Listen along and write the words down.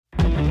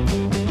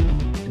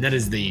And that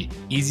is the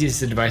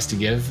easiest advice to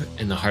give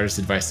and the hardest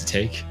advice to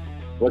take.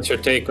 What's your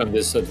take on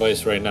this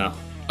advice right now?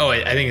 Oh,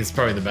 I think it's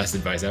probably the best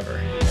advice ever.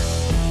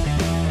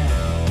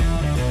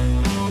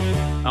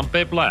 I'm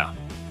Pep Blair.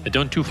 I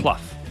don't do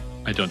fluff.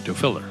 I don't do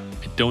filler.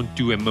 I don't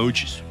do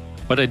emojis.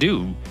 What I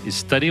do is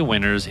study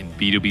winners in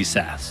B2B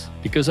SaaS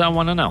because I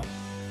want to know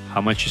how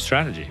much is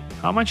strategy,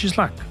 how much is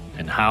luck,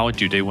 and how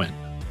do they win.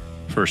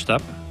 First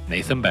up,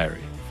 Nathan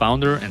Barry,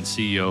 founder and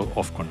CEO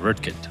of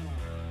ConvertKit.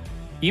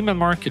 Email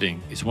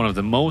marketing is one of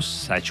the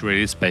most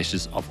saturated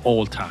spaces of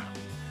all time.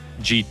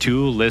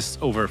 G2 lists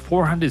over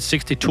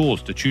 460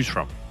 tools to choose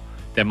from.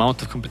 The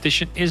amount of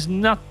competition is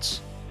nuts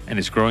and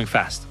it's growing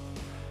fast.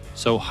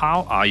 So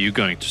how are you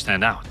going to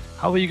stand out?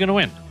 How are you going to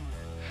win?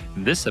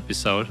 In this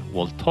episode,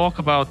 we'll talk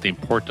about the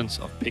importance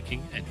of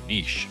picking a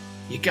niche.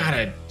 You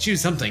gotta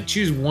choose something,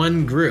 choose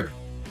one group.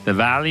 The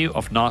value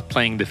of not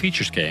playing the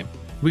features game.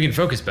 We can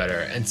focus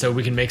better, and so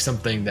we can make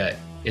something that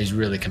is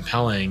really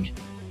compelling.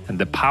 And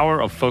the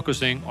power of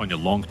focusing on your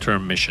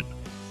long-term mission.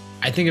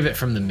 I think of it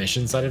from the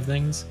mission side of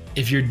things.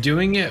 If you're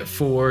doing it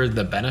for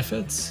the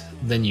benefits,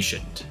 then you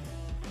shouldn't.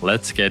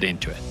 Let's get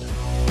into it.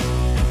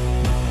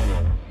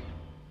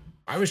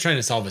 I was trying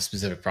to solve a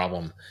specific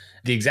problem.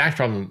 The exact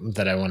problem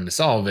that I wanted to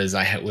solve is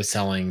I was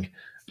selling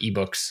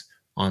ebooks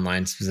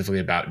online, specifically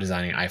about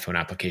designing iPhone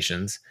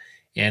applications.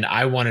 And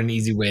I wanted an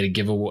easy way to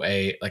give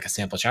away like a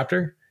sample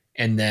chapter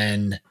and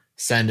then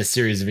send a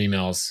series of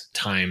emails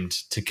timed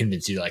to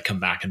convince you to like come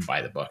back and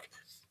buy the book.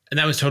 And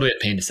that was totally a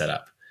pain to set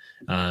up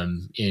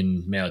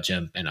in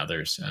MailChimp and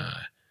others.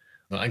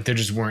 Like there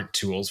just weren't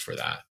tools for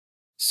that.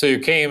 So you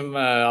came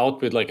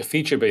out with like a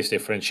feature-based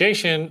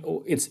differentiation.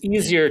 It's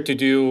easier to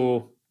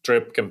do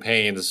drip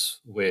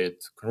campaigns with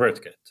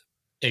ConvertKit.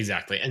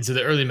 Exactly. And so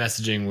the early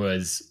messaging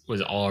was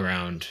all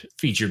around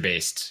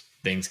feature-based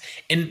things.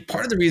 And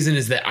part of the reason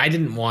is that I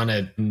didn't want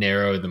to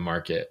narrow the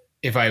market.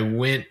 If I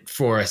went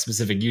for a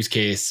specific use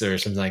case or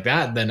something like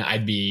that, then I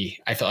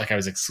felt like I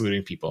was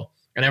excluding people.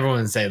 And everyone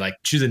would say like,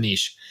 choose a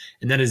niche.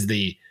 And that is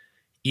the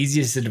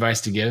easiest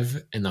advice to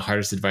give and the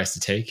hardest advice to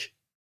take.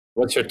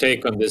 What's your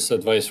take on this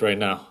advice right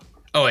now?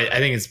 Oh, I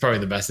think it's probably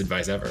the best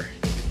advice ever.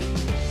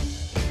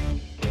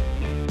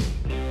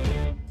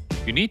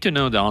 You need to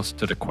know the answer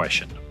to the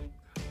question,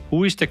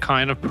 who is the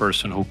kind of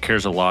person who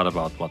cares a lot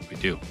about what we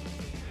do?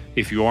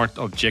 If you aren't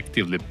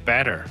objectively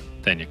better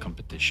than your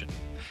competition,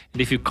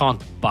 and if you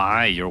can't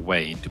buy your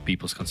way into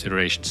people's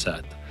consideration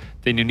set,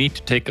 then you need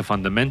to take a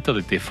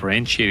fundamentally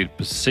differentiated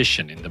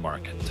position in the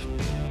market.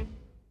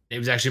 It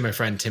was actually my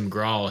friend Tim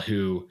Grahl,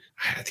 who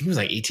I think he was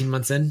like 18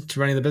 months into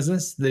running the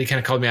business, that he kind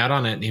of called me out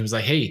on it. And he was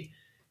like, hey,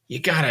 you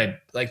gotta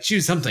like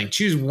choose something,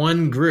 choose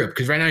one group.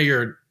 Because right now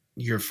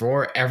you're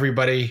for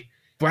everybody.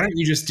 Why don't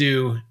you just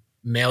do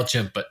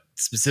MailChimp, but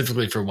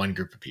specifically for one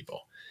group of people?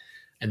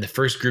 And the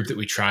first group that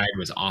we tried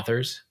was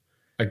authors.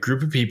 A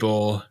group of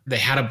people, they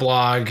had a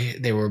blog,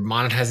 they were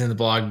monetizing the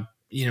blog,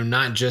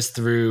 not just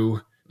through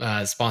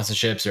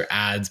sponsorships or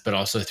ads, but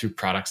also through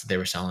products that they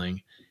were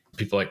selling.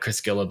 People like Chris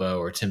Guillebeau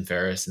or Tim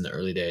Ferriss in the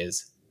early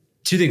days.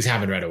 Two things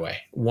happened right away.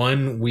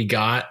 One, we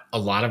got a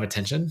lot of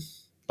attention.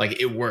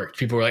 Like it worked.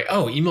 People were like,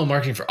 oh, email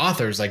marketing for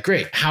authors. Like,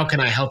 great. How can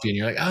I help you? And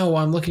you're like, oh,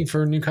 well, I'm looking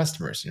for new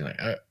customers. And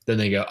you're like, then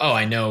they go, oh,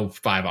 I know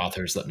 5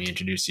 authors. Let me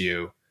introduce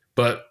you.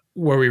 But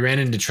where we ran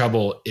into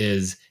trouble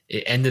is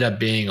it ended up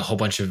being a whole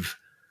bunch of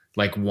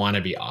like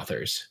wannabe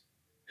authors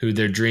who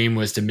their dream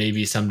was to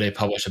maybe someday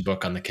publish a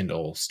book on the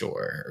Kindle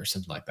store or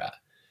something like that.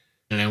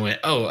 And I went,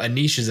 oh, a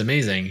niche is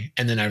amazing.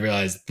 And then I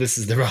realized this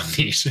is the wrong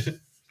niche.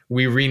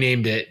 We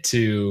renamed it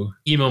to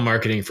email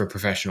marketing for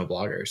professional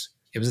bloggers.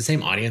 It was the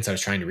same audience I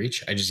was trying to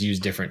reach. I just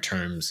used different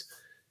terms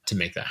to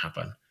make that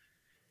happen.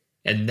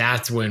 And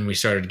that's when we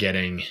started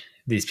getting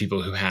these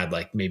people who had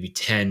like maybe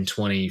 10,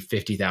 20,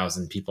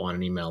 50,000 people on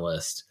an email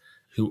list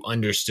who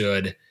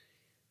understood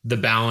the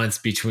balance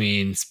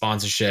between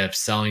sponsorships,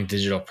 selling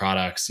digital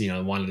products,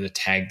 wanted to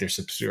tag their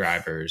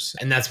subscribers.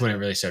 And that's when it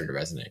really started to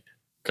resonate.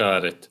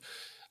 Got it.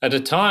 At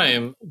the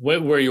time,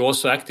 were you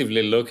also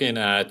actively looking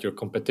at your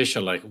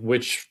competition, like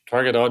which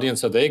target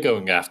audience are they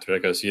going after?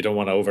 Because you don't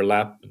want to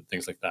overlap and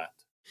things like that.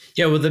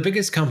 Yeah, well, the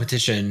biggest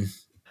competition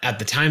at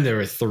the time, there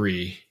were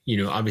 3.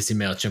 Obviously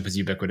MailChimp was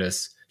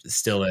ubiquitous, it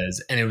still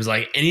is. And it was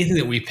like anything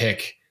that we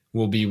pick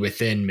will be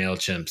within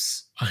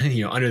MailChimp's,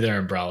 under their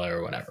umbrella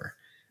or whatever.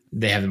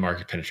 They have the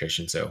market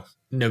penetration, so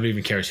nobody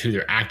even cares who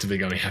they're actively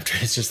going after.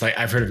 It's just like,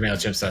 I've heard of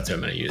MailChimp, so that's what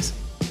I'm going to use.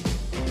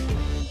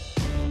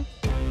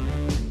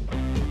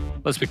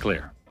 Let's be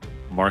clear.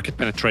 Market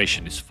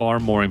penetration is far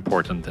more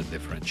important than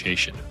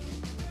differentiation.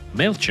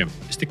 MailChimp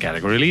is the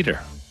category leader.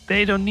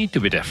 They don't need to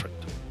be different.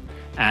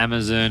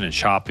 Amazon and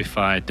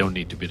Shopify don't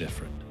need to be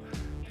different.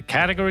 The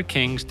category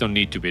kings don't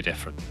need to be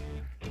different.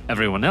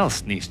 Everyone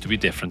else needs to be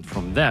different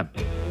from them.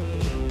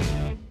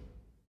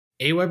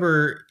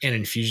 Aweber and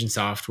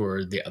Infusionsoft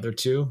were the other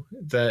 2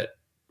 that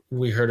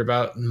we heard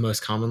about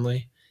most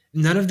commonly.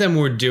 None of them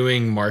were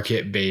doing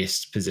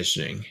market-based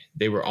positioning.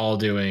 They were all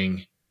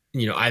doing,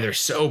 either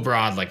so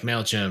broad like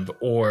MailChimp,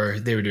 or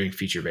they were doing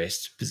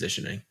feature-based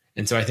positioning.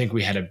 And so I think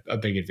we had a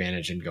big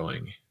advantage in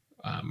going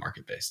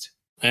market-based.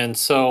 And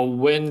so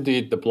when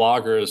did the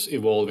bloggers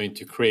evolve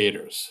into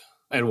creators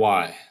and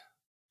why?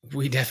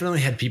 We definitely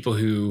had people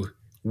who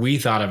we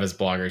thought of as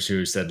bloggers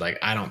who said, like,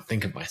 I don't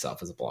think of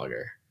myself as a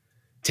blogger.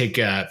 Take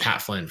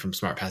Pat Flynn from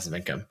Smart Passive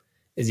Income.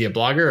 Is he a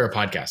blogger or a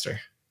podcaster?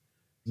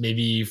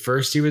 Maybe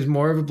first he was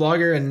more of a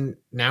blogger and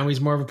now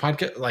he's more of a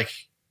podcast. Like,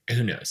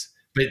 who knows?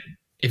 But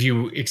if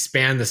you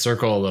expand the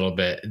circle a little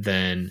bit,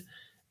 then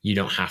you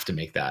don't have to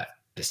make that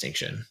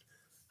distinction.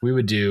 We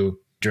would do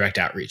direct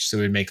outreach. So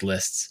we'd make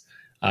lists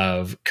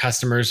of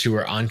customers who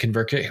were on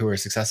ConvertKit who were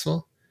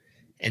successful.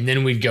 And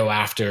then we'd go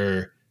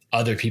after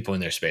other people in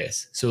their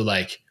space. So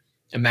like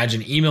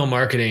imagine email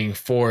marketing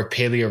for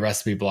paleo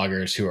recipe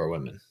bloggers who are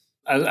women.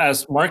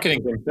 As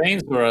marketing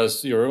campaigns or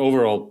as your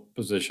overall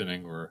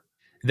positioning? Or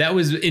that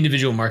was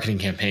individual marketing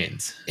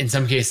campaigns. In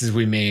some cases,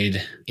 we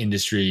made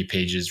industry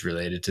pages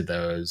related to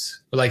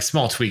those, but like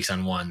small tweaks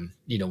on one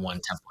template.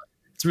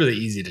 It's really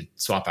easy to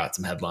swap out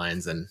some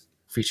headlines and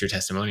feature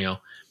testimonial.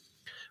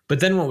 But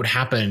then what would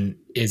happen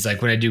is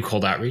like when I do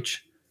cold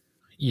outreach,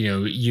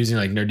 using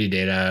like Nerdy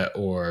Data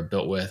or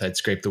BuiltWith, I'd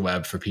scrape the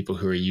web for people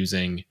who are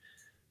using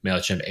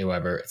MailChimp,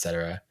 Aweber, et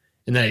cetera.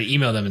 And then I'd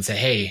email them and say,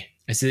 hey,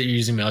 I see that you're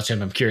using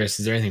MailChimp. I'm curious,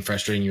 is there anything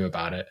frustrating you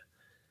about it?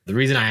 The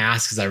reason I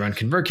ask is I run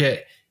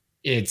ConvertKit.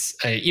 It's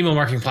an email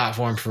marketing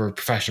platform for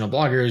professional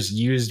bloggers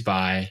used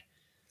by,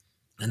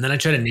 and then I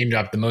try to name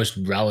drop the most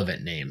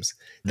relevant names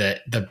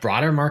that the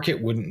broader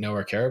market wouldn't know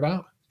or care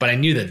about, but I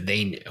knew that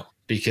they knew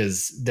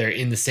because they're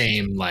in the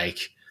same like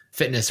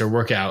fitness or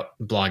workout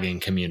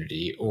blogging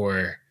community,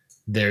 or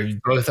they're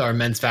both are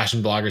men's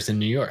fashion bloggers in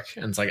New York.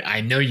 And it's like,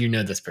 I know you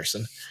know this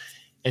person.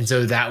 And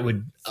so that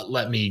would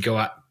let me go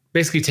out,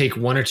 basically take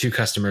one or two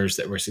customers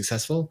that were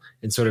successful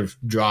and sort of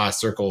draw a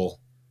circle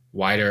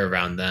wider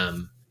around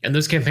them. And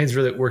those campaigns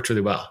really worked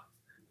really well.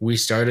 We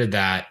started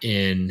that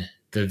in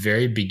the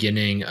very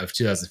beginning of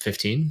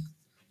 2015,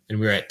 and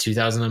we were at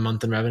 $2,000 a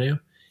month in revenue.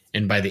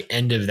 And by the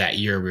end of that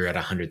year, we were at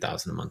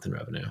 $100,000 a month in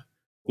revenue.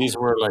 These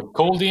were like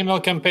cold email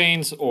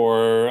campaigns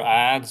or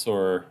ads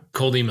or?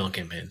 Cold email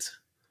campaigns.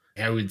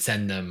 I would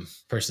send them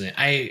personally.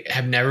 I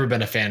have never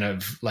been a fan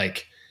of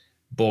like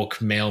bulk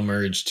mail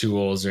merge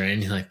tools or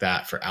anything like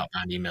that for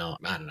outbound email.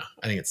 I don't know.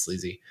 I think it's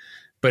sleazy.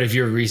 But if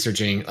you're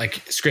researching, like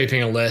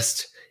scraping a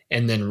list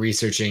and then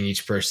researching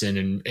each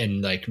person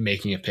and like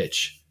making a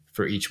pitch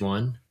for each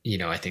one,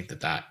 I think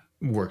that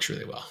works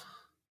really well.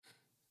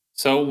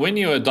 So when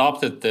you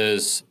adopted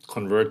this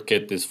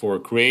ConvertKit is for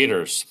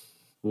creators,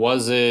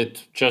 was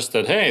it just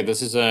that, hey,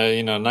 this is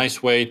a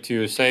nice way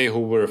to say who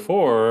we're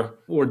for?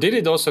 Or did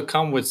it also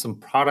come with some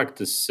product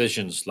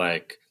decisions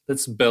like,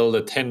 let's build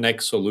a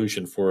 10x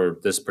solution for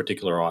this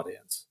particular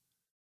audience?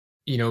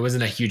 It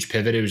wasn't a huge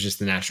pivot. It was just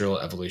the natural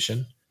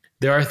evolution.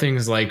 There are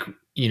things like,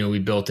 we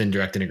built in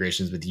direct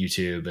integrations with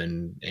YouTube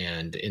and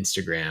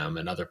Instagram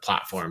and other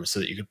platforms so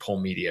that you could pull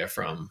media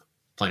from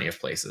plenty of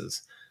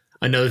places.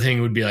 Another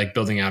thing would be like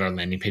building out our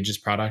landing pages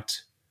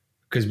product,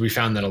 because we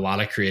found that a lot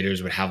of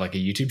creators would have like a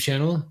YouTube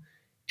channel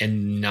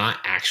and not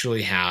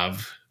actually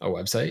have a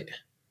website,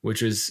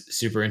 which was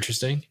super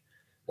interesting,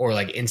 or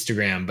like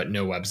Instagram, but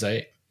no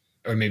website,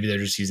 or maybe they're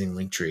just using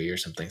Linktree or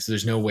something. So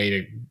there's no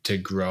way to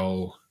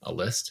grow a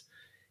list.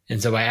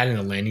 And so by adding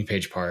the landing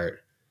page part,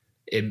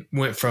 it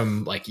went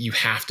from like, you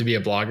have to be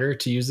a blogger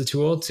to use the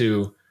tool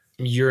to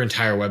your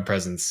entire web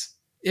presence,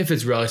 if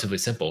it's relatively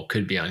simple,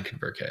 could be on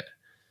ConvertKit,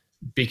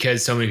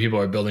 because so many people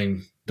are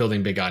building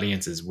big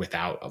audiences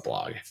without a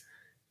blog.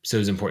 So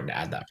it's important to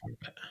add that part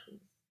of it.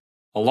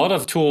 A lot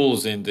of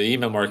tools in the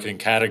email marketing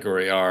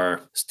category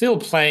are still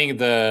playing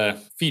the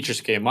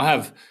features game.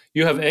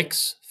 You have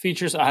X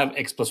features, I have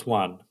X plus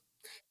one.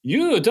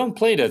 You don't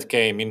play that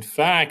game. In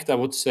fact, I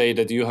would say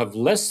that you have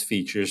less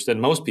features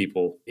than most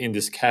people in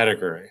this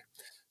category.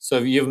 So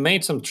you've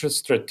made some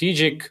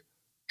strategic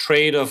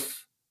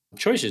trade-off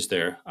choices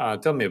there.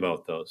 Tell me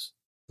about those.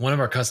 One of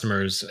our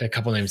customers, a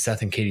couple named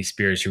Seth and Katie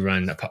Spears, who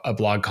run a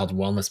blog called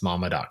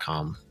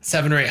wellnessmama.com,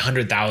 700,000 or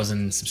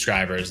 800,000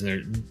 subscribers, and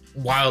they're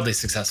wildly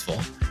successful.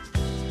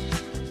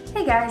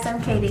 Hey guys,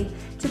 I'm Katie.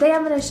 Today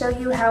I'm going to show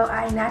you how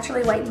I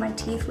naturally whiten my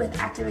teeth with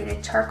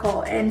activated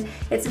charcoal. And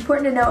it's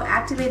important to know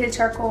activated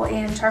charcoal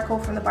and charcoal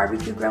from the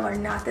barbecue grill are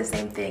not the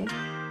same thing.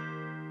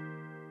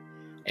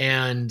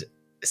 And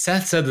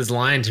Seth said this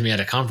line to me at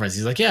a conference.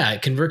 He's like, yeah,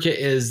 ConvertKit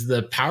is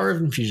the power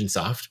of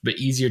Infusionsoft, but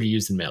easier to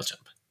use than MailChimp.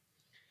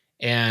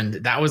 And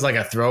that was like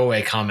a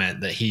throwaway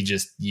comment that he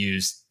just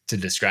used to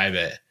describe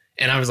it.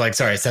 And I was like,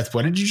 sorry, Seth,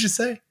 what did you just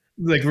say?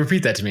 Like,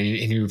 repeat that to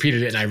me. And he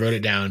repeated it and I wrote it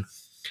down.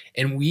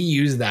 And we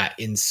use that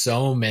in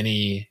so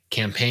many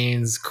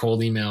campaigns,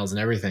 cold emails and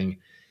everything.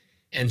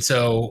 And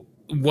so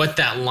what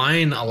that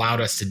line allowed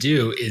us to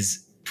do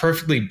is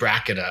perfectly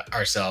bracket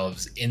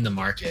ourselves in the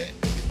market.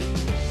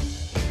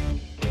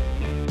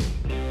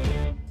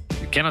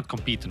 You cannot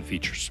compete on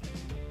features.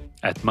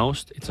 At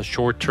most, it's a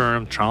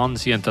short-term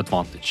transient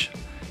advantage.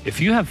 If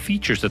you have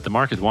features that the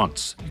market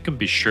wants, you can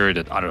be sure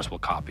that others will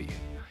copy.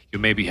 You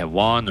maybe have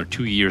 1 or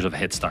 2 years of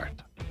head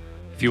start.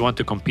 If you want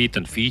to compete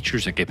on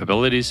features and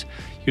capabilities,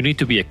 you need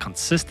to be a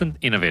consistent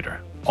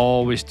innovator,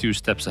 always 2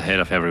 steps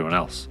ahead of everyone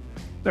else.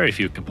 Very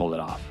few can pull it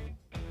off.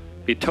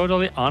 Be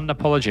totally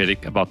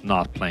unapologetic about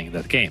not playing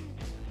that game.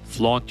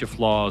 Flaunt your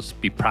flaws,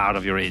 be proud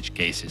of your edge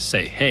cases,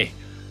 say, hey,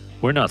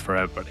 we're not for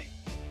everybody.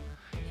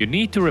 You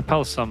need to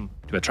repel some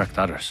to attract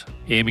others.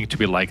 Aiming to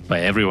be liked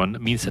by everyone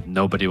means that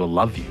nobody will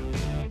love you.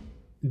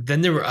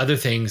 Then there were other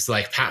things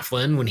like Pat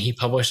Flynn when he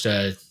published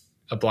a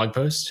blog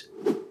post.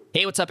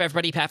 Hey, what's up,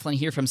 everybody? Pat Flynn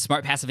here from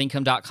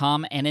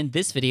smartpassiveincome.com. And in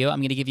this video, I'm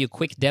going to give you a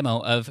quick demo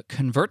of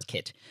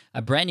ConvertKit,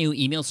 a brand new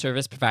email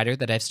service provider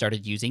that I've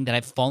started using that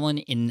I've fallen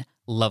in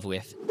love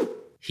with.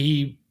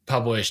 He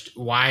published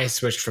why I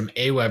switched from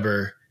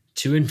Aweber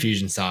to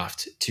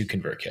Infusionsoft to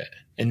ConvertKit.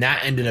 And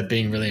that ended up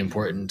being really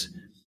important.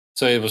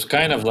 So it was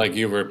kind of like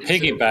you were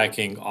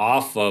piggybacking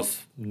off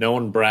of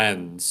known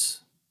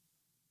brands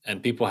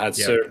and people had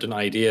certain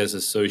ideas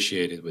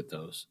associated with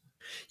those.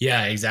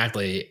 Yeah,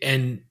 exactly.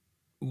 And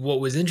what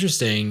was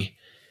interesting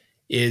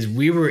is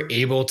we were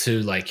able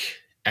to like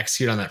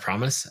execute on that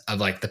promise of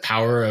like the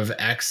power of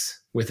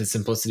X with the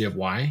simplicity of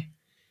Y,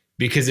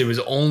 because it was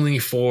only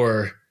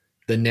for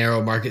the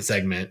narrow market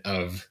segment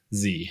of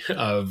Z,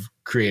 of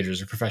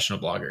creators or professional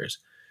bloggers.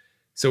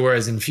 So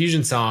whereas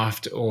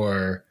Infusionsoft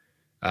or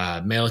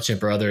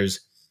MailChimp or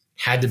others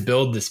had to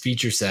build this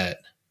feature set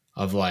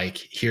of like,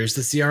 here's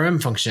the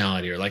CRM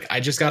functionality, or like, I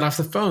just got off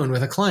the phone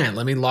with a client,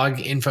 let me log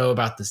info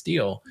about this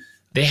deal.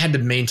 They had to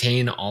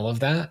maintain all of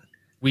that.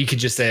 We could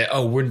just say,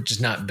 oh, we're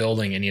just not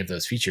building any of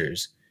those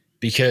features,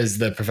 because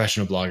the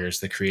professional bloggers,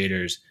 the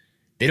creators,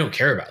 they don't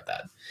care about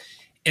that.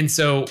 And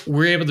so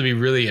we're able to be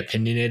really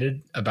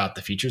opinionated about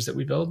the features that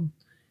we build.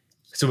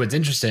 So what's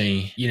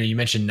interesting, you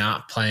mentioned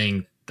not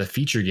playing the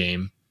feature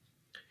game.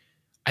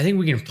 I think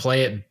we can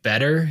play it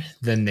better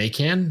than they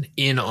can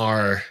in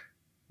our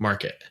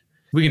market.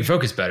 We can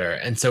focus better.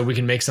 And so we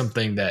can make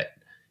something that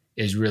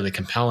is really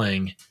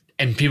compelling.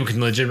 And people can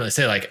legitimately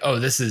say like, oh,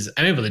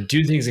 I'm able to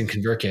do things in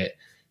ConvertKit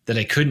that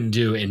I couldn't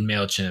do in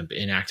MailChimp,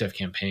 in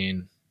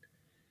ActiveCampaign.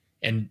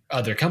 And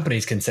other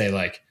companies can say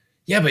like,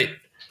 yeah, but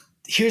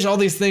here's all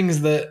these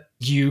things that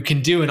you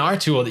can do in our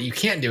tool that you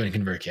can't do in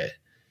ConvertKit.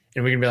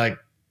 And we can be like,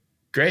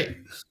 great.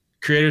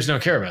 Creators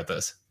don't care about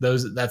this.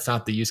 That's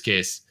not the use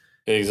case.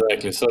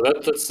 Exactly. So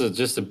that's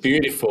just a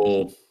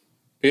beautiful,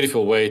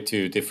 beautiful way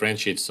to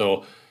differentiate.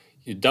 So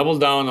you double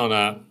down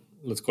on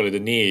let's call it a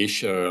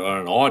niche or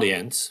an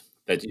audience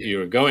that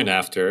you're going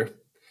after.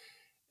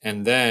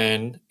 And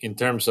then in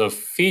terms of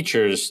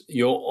features,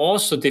 you'll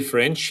also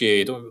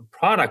differentiate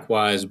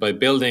product-wise by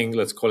building,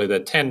 let's call it a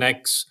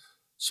 10x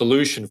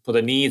solution for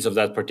the needs of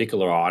that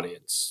particular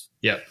audience.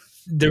 Yeah.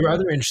 There were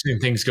other interesting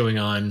things going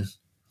on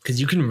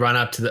because you can run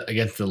up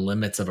against the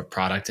limits of a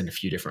product in a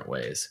few different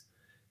ways.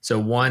 So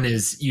one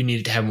is you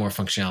need to have more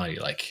functionality,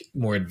 like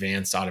more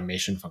advanced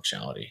automation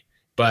functionality.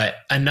 But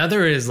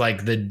another is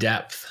like the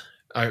depth,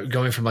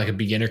 going from like a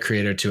beginner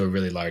creator to a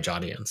really large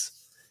audience.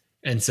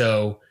 And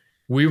so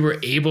we were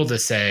able to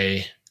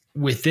say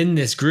within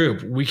this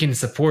group, we can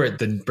support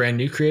the brand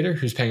new creator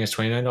who's paying us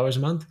 $29 a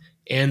month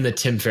and the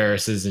Tim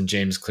Ferrisses and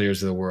James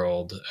Clears of the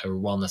world, a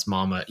Wellness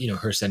Mama,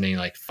 her sending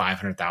like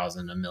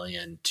 500,000, 1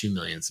 million, 2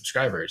 million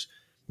subscribers.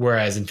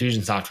 Whereas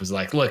Infusionsoft was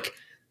like, look,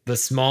 the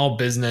small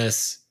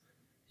business,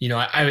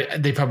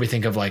 they probably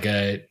think of like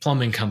a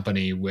plumbing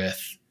company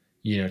with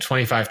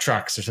 25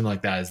 trucks or something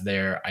like that as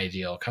their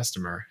ideal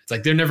customer. It's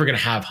like they're never going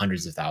to have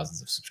hundreds of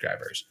thousands of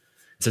subscribers.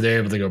 So they're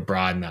able to go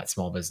broad in that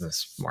small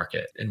business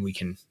market, and we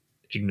can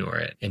ignore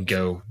it and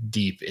go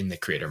deep in the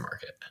creator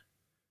market.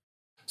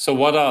 So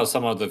what are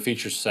some of the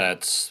feature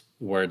sets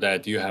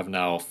that you have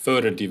now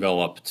further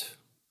developed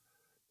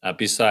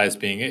besides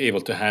being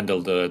able to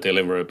handle the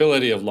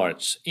deliverability of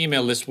large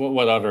email lists?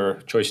 What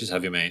other choices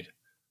have you made?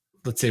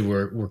 Let's say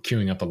we're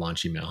queuing up a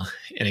launch email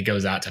and it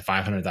goes out to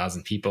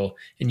 500,000 people,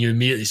 and you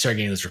immediately start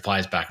getting those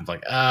replies back of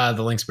like,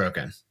 the link's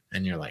broken.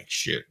 And you're like,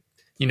 shoot.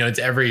 It's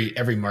every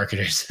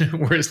marketer's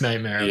worst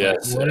nightmare.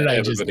 Yes, like, what did I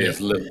just do? Everybody has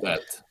lived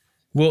that.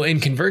 Well, in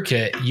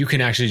ConvertKit, you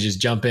can actually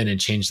just jump in and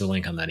change the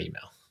link on that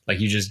email. Like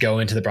you just go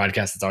into the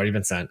broadcast that's already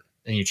been sent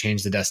and you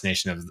change the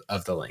destination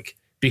of the link,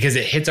 because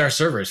it hits our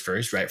servers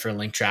first, right? For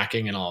link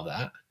tracking and all of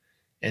that.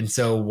 And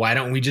so why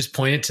don't we just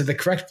point it to the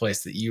correct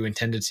place that you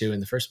intended to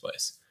in the first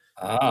place?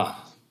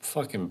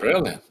 Fucking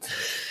brilliant.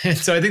 And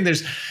so I think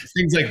there's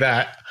things like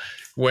that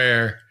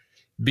where,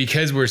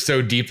 because we're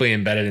so deeply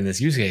embedded in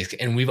this use case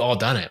and we've all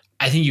done it,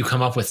 I think you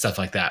come up with stuff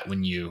like that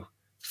when you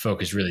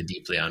focus really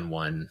deeply on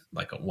one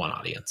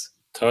audience.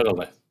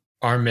 Totally.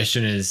 Our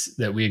mission is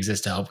that we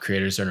exist to help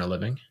creators earn a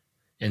living.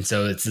 And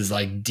so it's this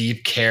like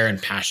deep care and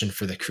passion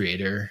for the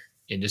creator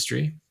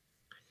industry.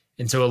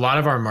 And so a lot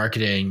of our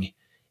marketing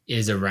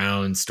is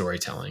around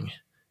storytelling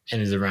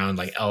and is around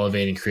like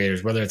elevating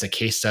creators, whether it's a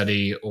case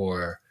study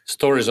or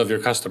stories of your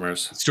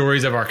customers.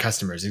 Stories of our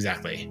customers,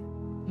 exactly.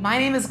 My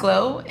name is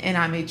Glow, and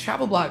I'm a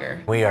travel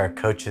blogger. We are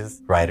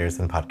coaches, writers,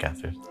 and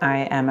podcasters. I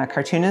am a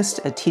cartoonist,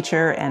 a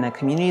teacher, and a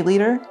community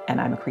leader, and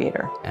I'm a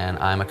creator. And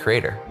I'm a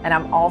creator. And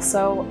I'm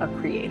also a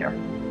creator.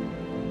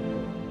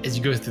 As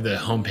you go through the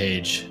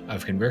homepage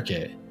of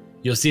ConvertKit,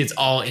 you'll see it's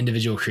all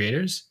individual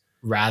creators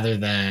rather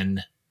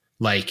than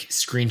like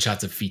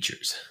screenshots of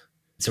features.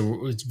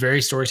 So it's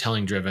very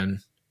storytelling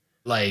driven,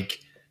 like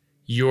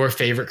your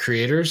favorite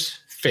creator's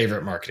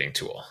favorite marketing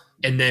tool.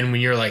 And then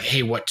when you're like,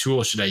 hey, what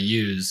tool should I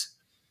use?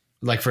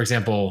 Like, for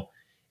example,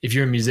 if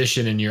you're a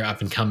musician and you're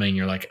up and coming,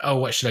 you're like, oh,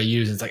 what should I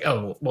use? And it's like,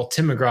 oh, well,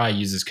 Tim McGraw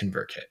uses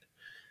ConvertKit.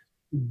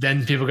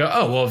 Then people go,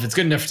 oh, well, if it's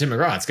good enough for Tim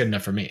McGraw, it's good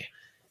enough for me.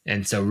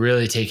 And so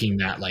really taking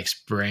that like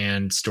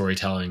brand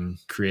storytelling,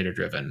 creator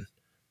driven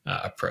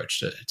approach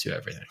to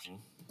everything.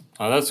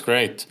 Oh, that's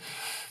great.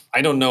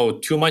 I don't know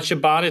too much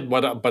about it,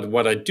 but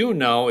what I do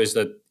know is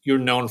that you're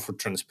known for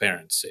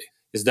transparency.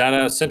 Is that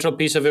a central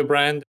piece of your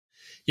brand?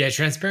 Yeah,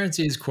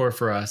 transparency is core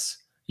for us.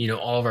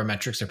 All of our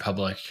metrics are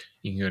public.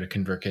 You can go to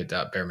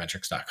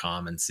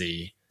convertkit.baremetrics.com and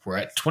see we're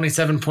at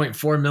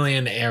 27.4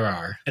 million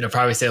ARR. It'll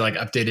probably say like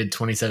updated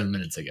 27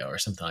 minutes ago or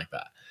something like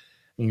that.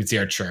 You can see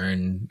our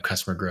churn,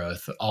 customer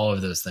growth, all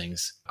of those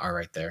things are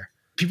right there.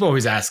 People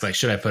always ask, like,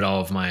 should I put all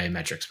of my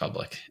metrics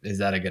public? Is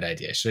that a good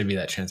idea? Should I be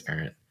that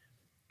transparent?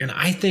 And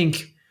I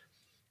think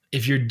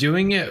if you're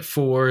doing it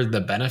for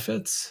the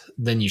benefits,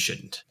 then you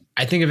shouldn't.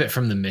 I think of it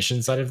from the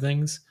mission side of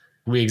things.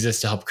 We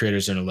exist to help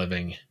creators earn a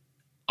living.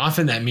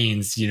 Often that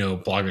means,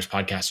 bloggers,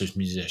 podcasters,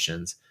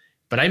 musicians,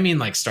 but I mean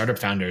like startup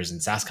founders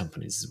and SaaS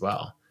companies as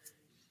well.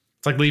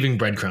 It's like leaving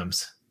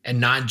breadcrumbs, and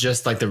not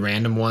just like the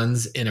random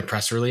ones in a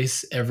press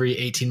release every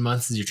 18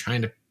 months as you're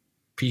trying to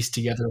piece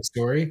together a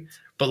story.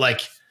 But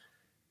like,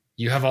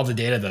 you have all the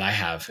data that I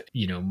have.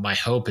 My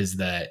hope is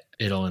that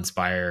it'll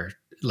inspire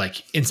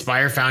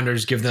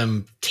founders, give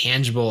them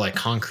tangible, like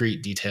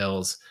concrete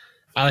details.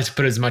 I like to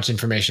put as much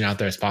information out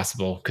there as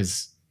possible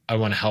because I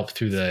want to help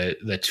through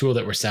the tool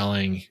that we're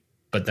selling,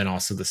 but then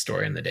also the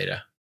story and the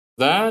data.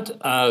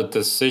 That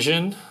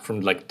decision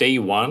from like day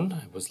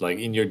one was like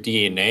in your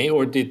DNA,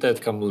 or did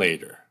that come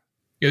later?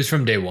 It was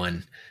from day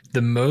one.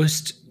 The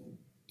most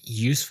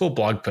useful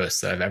blog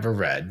posts that I've ever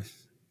read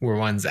were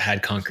ones that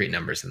had concrete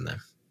numbers in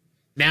them.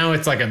 Now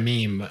it's like a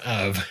meme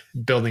of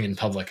building in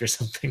public or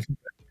something.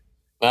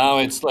 Now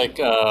it's like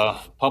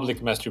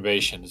public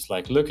masturbation. It's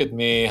like, look at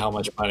me, how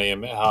much money,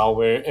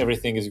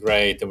 everything is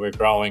great, and we're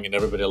growing, and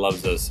everybody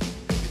loves us.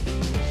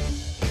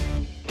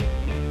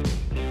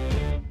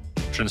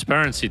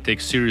 Transparency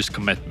takes serious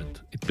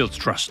commitment. It builds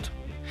trust.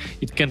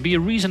 It can be a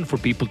reason for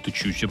people to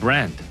choose your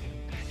brand.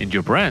 And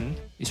your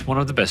brand is one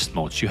of the best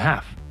moats you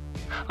have.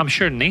 I'm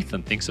sure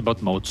Nathan thinks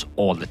about moats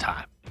all the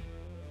time.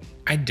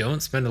 I don't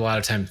spend a lot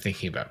of time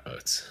thinking about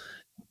moats.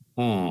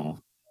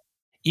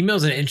 Email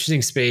is an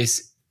interesting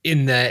space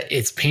in that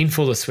it's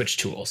painful to switch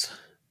tools,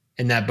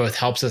 and that both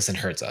helps us and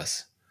hurts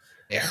us.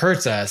 It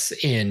hurts us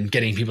in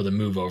getting people to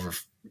move over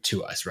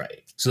to us,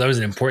 right? So that was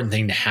an important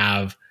thing to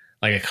have,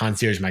 like a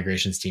concierge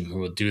migrations team who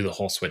will do the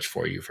whole switch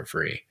for you for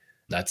free.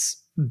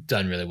 That's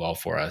done really well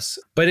for us.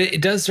 But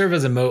it does serve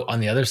as a moat on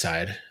the other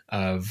side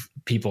of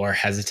people are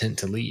hesitant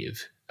to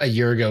leave. A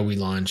year ago, we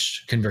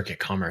launched ConvertKit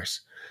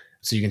Commerce.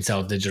 So you can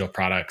sell digital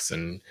products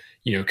and,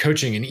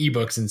 coaching and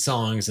ebooks and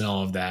songs and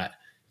all of that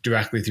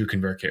directly through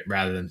ConvertKit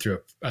rather than through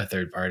a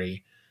third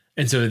party.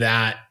 And so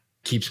that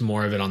keeps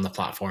more of it on the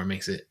platform,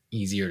 makes it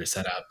easier to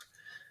set up.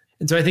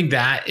 And so I think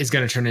that is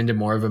going to turn into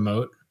more of a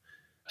moat,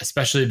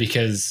 especially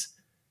because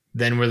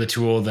then we're the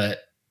tool that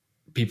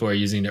people are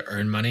using to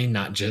earn money,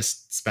 not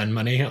just spend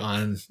money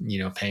on,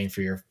 paying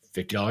for your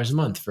 $50 a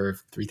month for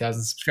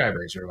 3,000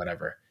 subscribers or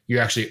whatever.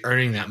 You're actually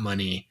earning that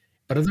money.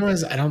 But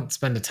otherwise, I don't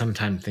spend a ton of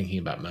time thinking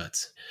about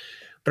moats.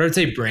 But I would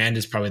say brand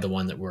is probably the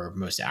one that we're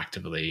most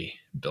actively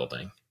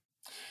building.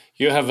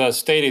 You have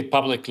stated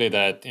publicly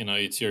that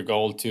it's your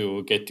goal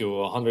to get to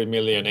 100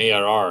 million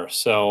ARR.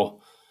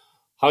 So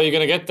how are you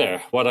going to get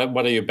there? What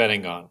are you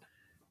betting on?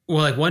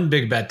 Well, like one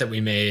big bet that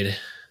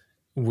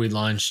we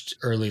launched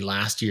early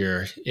last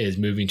year is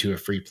moving to a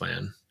free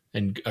plan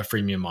and a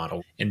freemium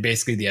model. And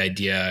basically the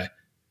idea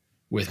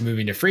with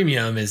moving to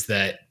freemium is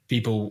that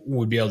people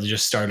would be able to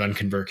just start on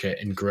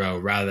ConvertKit and grow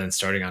rather than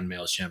starting on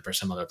MailChimp or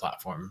some other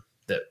platform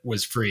that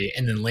was free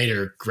and then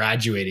later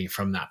graduating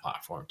from that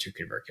platform to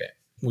ConvertKit.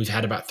 We've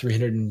had about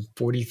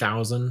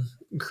 340,000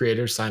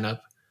 creators sign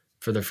up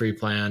for the free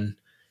plan.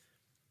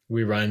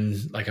 We run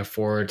like a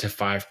 4 to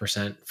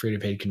 5% free to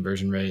paid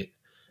conversion rate.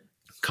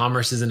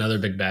 Commerce is another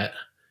big bet.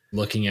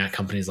 Looking at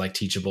companies like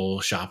Teachable,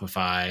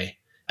 Shopify.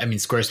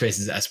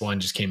 Squarespace's S1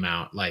 just came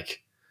out.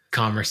 Like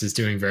commerce is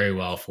doing very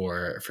well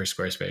for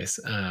Squarespace.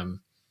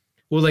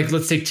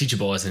 Let's take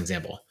Teachable as an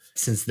example.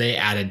 Since they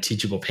added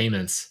Teachable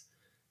payments,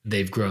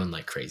 they've grown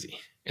like crazy.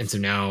 And so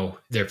now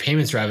their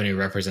payments revenue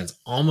represents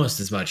almost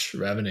as much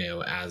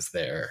revenue as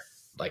their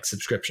like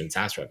subscription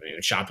SaaS revenue.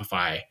 And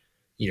Shopify,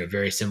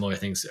 very similar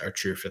things are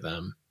true for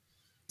them.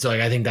 So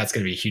I think that's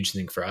going to be a huge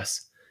thing for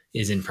us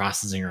is in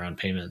processing around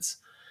payments.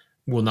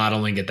 We'll not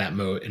only get that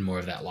moat and more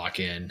of that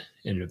lock-in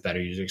and a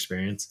better user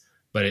experience,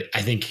 but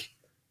I think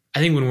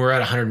when we're at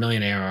 100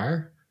 million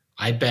ARR,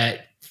 I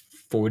bet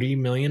 40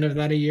 million of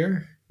that a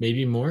year,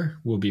 maybe more,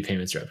 will be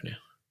payments revenue.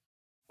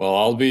 Well,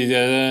 I'll be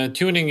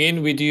tuning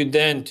in with you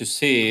then to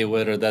see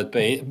whether that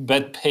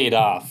bet paid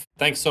off.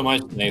 Thanks so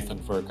much, Nathan,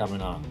 for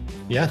coming on.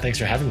 Yeah, thanks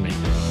for having me.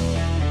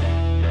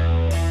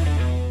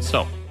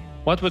 So,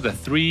 What were the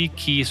 3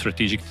 key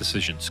strategic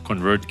decisions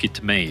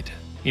ConvertKit made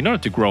in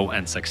order to grow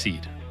and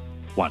succeed?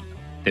 1.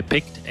 They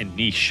picked a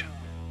niche.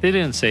 They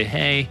didn't say,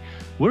 hey,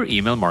 we're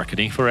email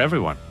marketing for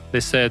everyone.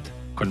 They said,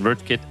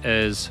 ConvertKit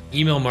is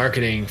email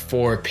marketing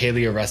for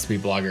paleo recipe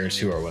bloggers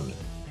who are women.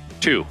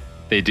 2.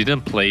 They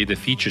didn't play the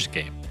features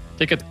game.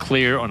 They got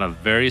clear on a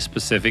very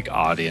specific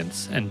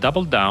audience and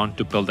doubled down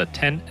to build a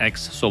 10x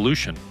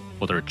solution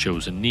for their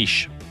chosen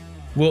niche.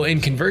 Well, in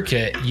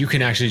ConvertKit, you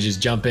can actually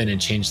just jump in and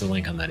change the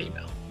link on that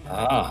email.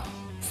 Ah,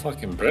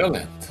 fucking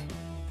brilliant.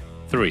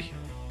 3.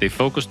 They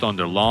focused on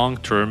their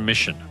long-term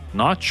mission,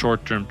 not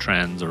short-term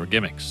trends or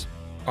gimmicks.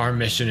 Our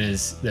mission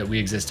is that we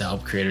exist to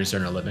help creators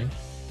earn a living.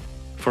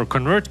 For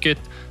ConvertKit,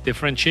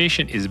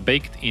 differentiation is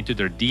baked into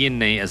their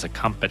DNA as a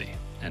company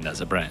and as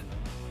a brand.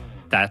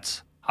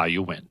 That's how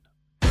you win.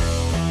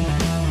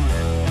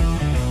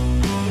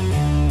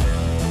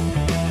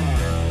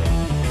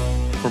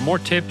 For more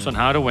tips on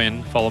how to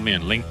win, follow me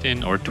on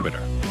LinkedIn or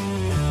Twitter.